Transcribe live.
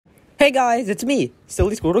Hey guys, it's me,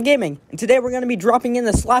 Silly Squirtle Gaming, and today we're going to be dropping in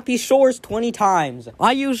the Slappy Shores 20 times.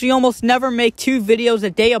 I usually almost never make 2 videos a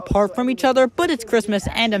day apart from each other, but it's Christmas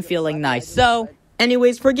and I'm feeling nice, so...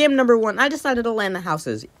 Anyways, for game number 1, I decided to land the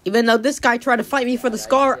houses. Even though this guy tried to fight me for the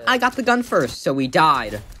scar, I got the gun first, so we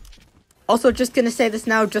died. Also, just gonna say this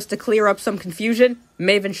now just to clear up some confusion,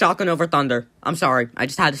 Maven shotgun over Thunder. I'm sorry, I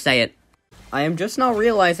just had to say it. I am just now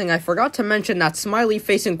realizing I forgot to mention that Smiley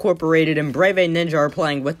Face Incorporated and Brave Ninja are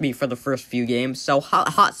playing with me for the first few games, so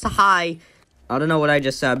hi. I don't know what I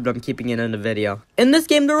just said, but I'm keeping it in the video. In this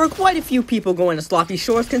game, there were quite a few people going to Slappy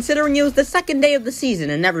Shores, considering it was the second day of the season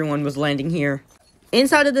and everyone was landing here.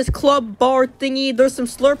 Inside of this club bar thingy, there's some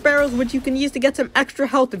slurp barrels which you can use to get some extra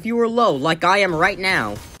health if you were low, like I am right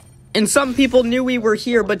now. And some people knew we were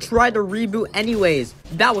here, but tried to reboot anyways.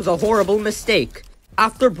 That was a horrible mistake.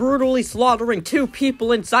 After brutally slaughtering 2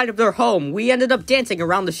 people inside of their home, we ended up dancing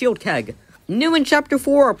around the shield keg. New in Chapter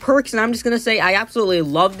 4 are perks, and I'm just gonna say I absolutely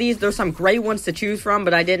love these. There's some great ones to choose from,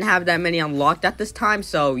 but I didn't have that many unlocked at this time,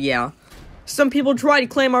 so yeah. Some people tried to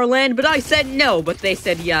claim our land, but I said no, but they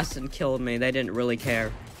said yes and killed me. They didn't really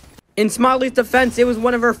care. In Smiley's defense, it was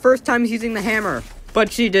one of her first times using the hammer,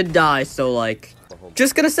 but she did die, so like...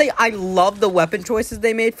 Just gonna say, I love the weapon choices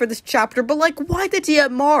they made for this chapter, but like, why the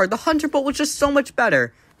DMR? The Hunter Bolt was just so much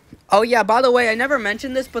better. Oh yeah, by the way, I never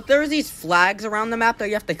mentioned this, but there's these flags around the map that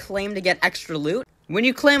you have to claim to get extra loot. When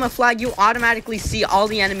you claim a flag, you automatically see all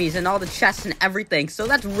the enemies and all the chests and everything, so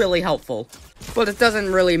that's really helpful. But it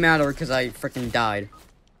doesn't really matter because I freaking died.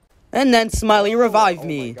 And then Smiley revived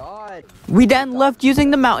me. We then left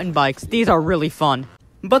using the mountain bikes. These are really fun.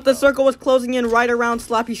 But the circle was closing in right around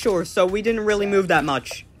Slappy Shores, so we didn't really move that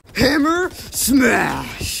much. Hammer,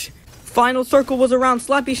 smash! Final circle was around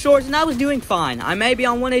Slappy Shores, and I was doing fine. I may be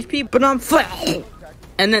on 1 HP, but I'm fat.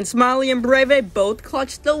 And then Smiley and Brave both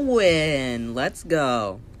clutched the win. Let's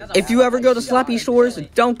go. If you ever go to Slappy Shores,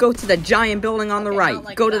 don't go to the giant building on the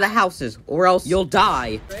right. Go to the houses, or else you'll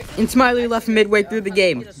die. And Smiley left midway through the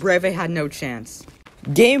game. Brave had no chance.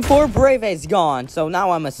 Game 4, Brave's gone, so now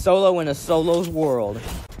I'm a solo in a solo's world.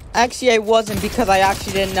 Actually, I wasn't, because I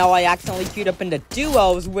actually didn't know I accidentally queued up into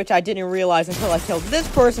duos, which I didn't realize until I killed this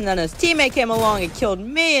person, then his teammate came along and killed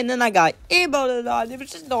me, and then I got emoted on. It was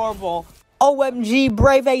just horrible. OMG,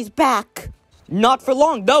 Brave's back. Not for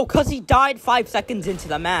long, though, because he died 5 seconds into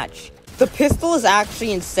the match. The pistol is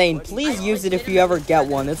actually insane. Please use it if you ever get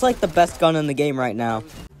one. It's like the best gun in the game right now.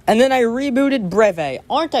 And then I rebooted Brave.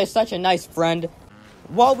 Aren't I such a nice friend?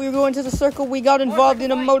 While we were going to the circle, we got involved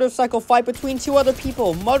in a motorcycle fight between 2 other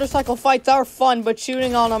people. Motorcycle fights are fun, but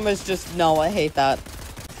shooting on them is just, no, I hate that.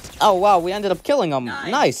 Oh, wow, we ended up killing them.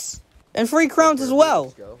 Nice. And free crowns as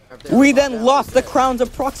well. We then lost the crowns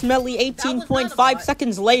approximately 18.5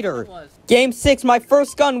 seconds later. Game 6, my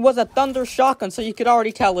first gun was a Thunder shotgun, so you could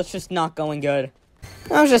already tell it's just not going good.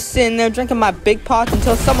 I was just sitting there drinking my big pot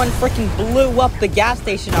until someone freaking blew up the gas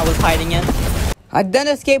station I was hiding in. I then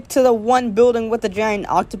escaped to the one building with the giant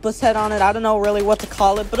octopus head on it. I don't know really what to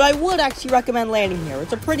call it, but I would actually recommend landing here.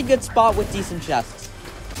 It's a pretty good spot with decent chests.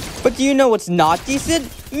 But do you know what's not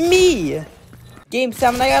decent? Me! Game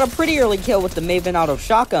 7, I got a pretty early kill with the Maven auto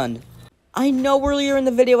shotgun. I know earlier in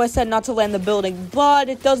the video I said not to land the building, but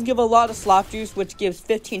it does give a lot of slop juice, which gives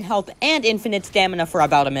 15 health and infinite stamina for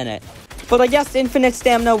about a minute. But I guess infinite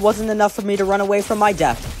stamina wasn't enough for me to run away from my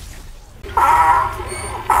death.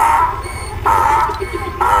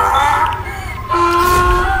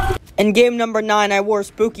 In game number 9, I wore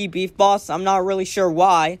Spooky Beef Boss. I'm not really sure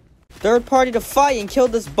why. Third party to fight and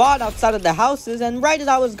killed this bot outside of the houses, and right as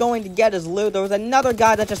I was going to get his loot, there was another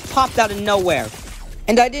guy that just popped out of nowhere.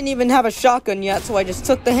 And I didn't even have a shotgun yet, so I just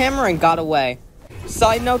took the hammer and got away.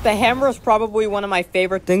 Side note, the hammer is probably one of my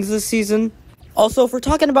favorite things this season. Also, if we're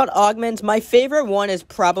talking about augments, my favorite one is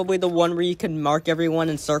probably the one where you can mark everyone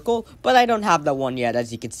in circle, but I don't have that one yet,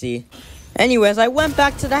 as you can see. Anyways, I went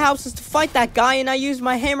back to the houses to fight that guy, and I used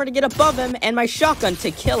my hammer to get above him, and my shotgun to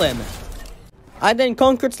kill him. I then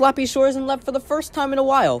conquered Slappy Shores and left for the first time in a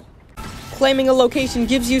while. Claiming a location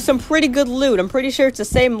gives you some pretty good loot. I'm pretty sure it's the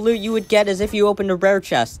same loot you would get as if you opened a rare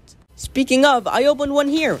chest. Speaking of, I opened one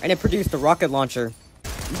here, and it produced a rocket launcher.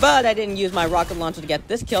 But I didn't use my rocket launcher to get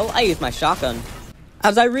this kill, I used my shotgun.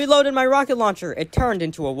 As I reloaded my rocket launcher, it turned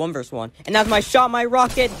into a 1v1. And as I shot my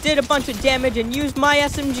rocket, did a bunch of damage, and used my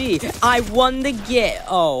SMG, I won the game.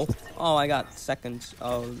 Oh, I got seconds.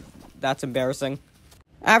 Oh, that's embarrassing.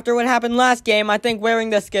 After what happened last game, I think wearing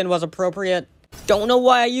this skin was appropriate. Don't know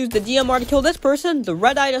why I used the DMR to kill this person. The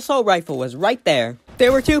red-eyed assault rifle was right there.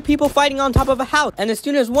 There were 2 people fighting on top of a house, and as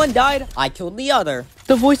soon as one died, I killed the other.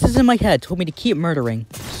 The voices in my head told me to keep murdering,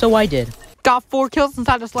 so I did. Got 4 kills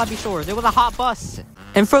inside of Slappy Shores. It was a hot bus.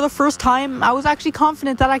 And for the first time, I was actually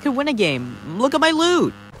confident that I could win a game. Look at my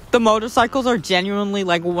loot. The motorcycles are genuinely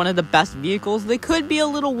like one of the best vehicles. They could be a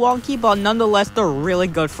little wonky, but nonetheless, they're really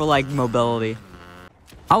good for like mobility.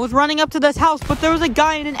 I was running up to this house, but there was a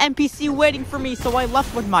guy in an NPC waiting for me, so I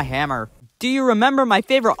left with my hammer. Do you remember my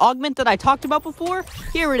favorite augment that I talked about before?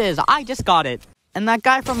 Here it is. I just got it. And that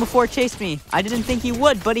guy from before chased me. I didn't think he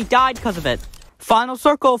would, but he died because of it. Final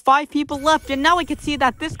circle, 5 people left, and now I can see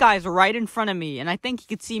that this guy is right in front of me, and I think he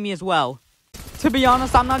could see me as well. To be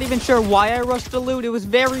honest, I'm not even sure why I rushed the loot. It was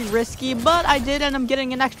very risky, but I did end up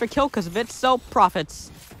getting an extra kill because of it, so profits.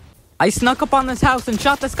 I snuck up on this house and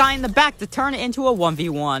shot this guy in the back to turn it into a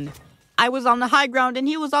 1v1. I was on the high ground and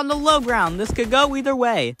he was on the low ground. This could go either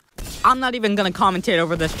way. I'm not even gonna commentate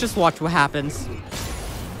over this, just watch what happens.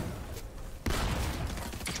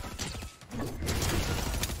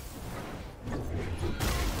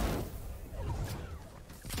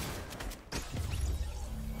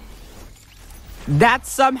 That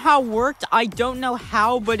somehow worked. I don't know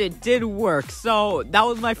how, but it did work. So, that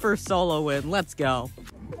was my first solo win. Let's go.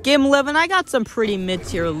 Game 11, I got some pretty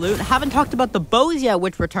mid-tier loot. Haven't talked about the bows yet,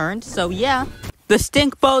 which returned, so yeah. The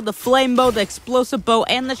stink bow, the flame bow, the explosive bow,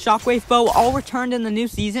 and the shockwave bow all returned in the new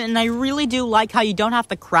season, and I really do like how you don't have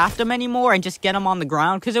to craft them anymore and just get them on the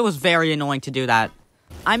ground, because it was very annoying to do that.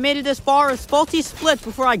 I made it as far as faulty splits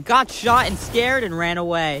before I got shot and scared and ran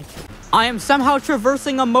away. I am somehow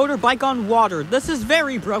traversing a motorbike on water. This is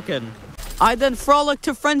very broken. I then frolicked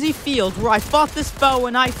to Frenzy Field where I fought this foe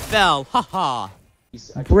and I fell. Haha.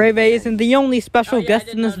 Brave isn't the only special guest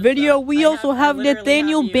in this video. We also have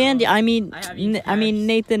Nathaniel Bandy. I mean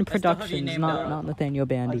Nathan Productions, not Nathaniel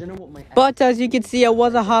Bandy. But as you can see, it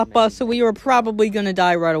was a hot bus, so we were probably gonna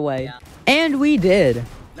die right away. And we did.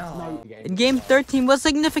 Game 13 was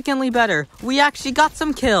significantly better. We actually got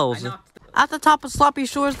some kills. At the top of Slappy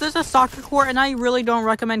Shores, there's a soccer court, and I really don't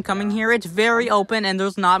recommend coming here. It's very open, and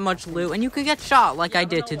there's not much loot, and you could get shot like I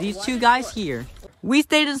did to these 2 guys here. We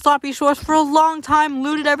stayed in Slappy Shores for a long time,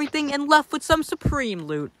 looted everything, and left with some supreme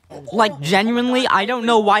loot. Like, genuinely, I don't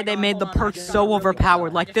know why they made the perks so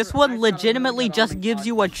overpowered. Like, this one legitimately just gives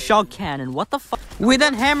you a chug cannon. What the fuck? We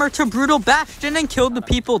then hammered to Brutal Bastion and killed the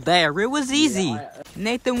people there. It was easy.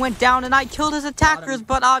 Nathan went down and I killed his attackers,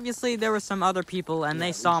 but obviously there were some other people and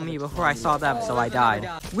they saw me before I saw them, so I died.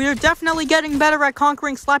 We are definitely getting better at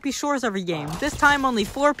conquering Slappy Shores every game. This time only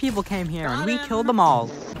 4 people came here and we killed them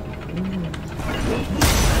all.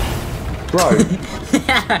 Bro.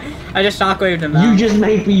 I just shockwaved him out. You just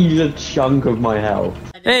made me use a chunk of my health.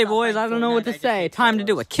 Hey boys, I don't know what to say. Time to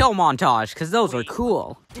do a kill montage, because those are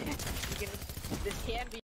cool. This can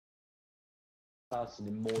be person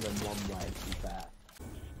in more than one way, to be fair.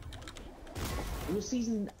 It was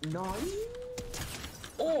season 9?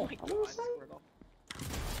 Oh!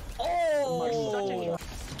 Oh!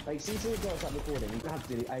 Like, since we got that recording, you don't have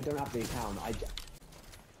to, I don't have the account,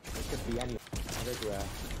 it could be anywhere.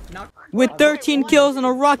 With 13 kills and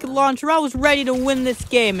a rocket launcher, I was ready to win this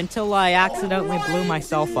game until I accidentally blew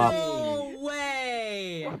myself up. No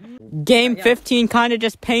way! Game 15 kinda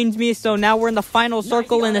just pains me, so now we're in the final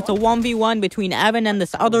circle and it's a 1v1 between Evan and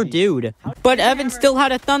this other dude. But Evan still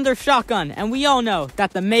had a thunder shotgun, and we all know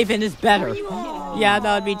that the Maven is better. Yeah,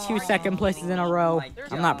 that would be 2 second places in a row.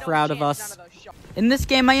 I'm not proud of us. In this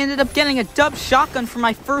game, I ended up getting a dub shotgun for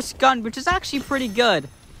my first gun, which is actually pretty good.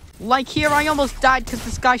 Like here, I almost died because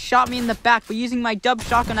this guy shot me in the back, but using my dub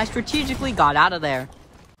shotgun, I strategically got out of there.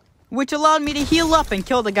 Which allowed me to heal up and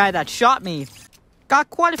kill the guy that shot me.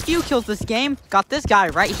 Got quite a few kills this game. Got this guy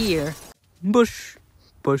right here. Bush,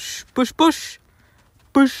 bush, bush, bush.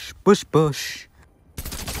 Bush, bush, bush.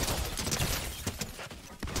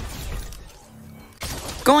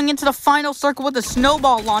 Going into the final circle with a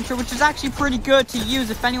snowball launcher, which is actually pretty good to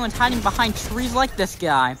use if anyone's hiding behind trees like this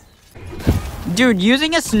guy. Dude,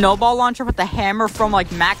 using a snowball launcher with a hammer from like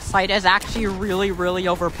max height is actually really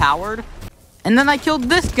overpowered. And then I killed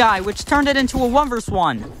this guy, which turned it into a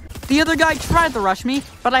 1v1. The other guy tried to rush me,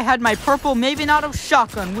 but I had my purple Maven Auto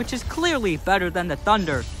shotgun, which is clearly better than the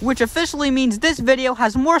Thunder. Which officially means this video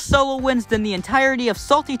has more solo wins than the entirety of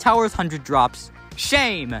Salty Tower's 100 drops.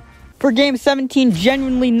 Shame! For game 17,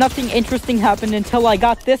 genuinely nothing interesting happened until I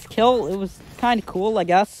got this kill. It was kinda cool, I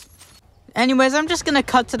guess. Anyways, I'm just gonna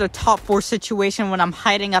cut to the top 4 situation when I'm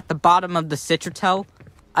hiding at the bottom of the Citratel.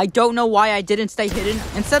 I don't know why I didn't stay hidden.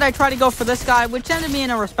 Instead, I tried to go for this guy, which ended me in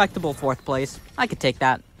a respectable 4th place. I could take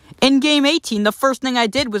that. In game 18, the first thing I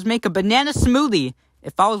did was make a banana smoothie.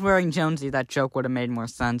 If I was wearing Jonesy, that joke would have made more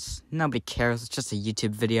sense. Nobody cares, it's just a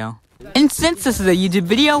YouTube video. And since this is a YouTube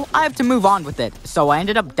video, I have to move on with it, so I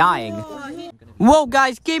ended up dying. Whoa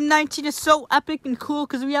guys, game 19 is so epic and cool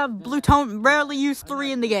because we have Blue Tone rarely use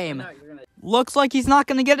 3 in the game. Looks like he's not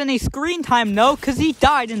gonna get any screen time though, because he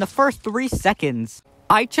died in the first 3 seconds.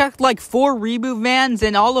 I checked like 4 reboot vans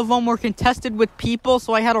and all of them were contested with people,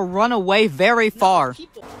 so I had to run away very far.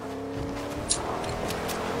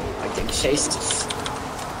 I get chased.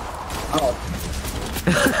 Oh.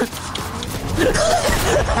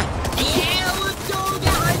 Yeah, let's go,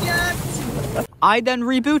 guys! I then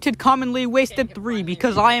rebooted commonly wasted 3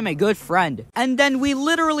 because I am a good friend. And then we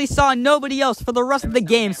literally saw nobody else for the rest of the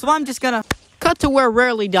game, so I'm just gonna cut to where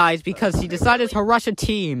Rarely dies because he decided to rush a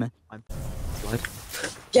team.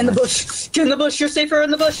 Get in the bush! Get in the bush! You're safer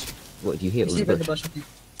in the bush! What do you hear? Safer in the bush.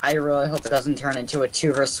 I really hope it doesn't turn into a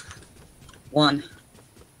 2 vs 1.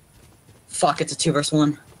 Fuck, it's a 2 vs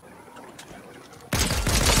 1.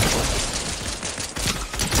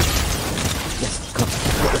 Yes, come on.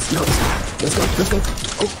 Let's go. Let's go.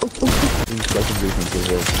 Oh. These guys are moving to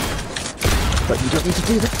hill. But you don't need to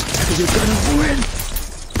do that, because you're gonna win!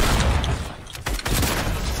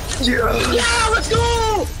 Yeah, let's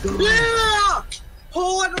go! Yeah!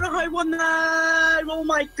 Oh, I don't know how I won that! Oh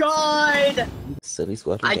my god! Silly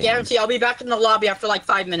squad. I guarantee I'll be back in the lobby after like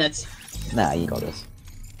 5 minutes. Nah, you got this.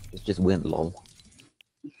 Just win, lol.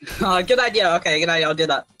 Good idea. Okay, good idea. I'll do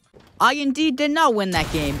that. I indeed did not win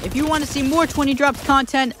that game. If you want to see more 20 Drops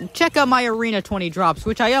content, check out my Arena 20 Drops,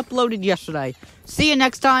 which I uploaded yesterday. See you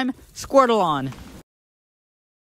next time. Squirtle on.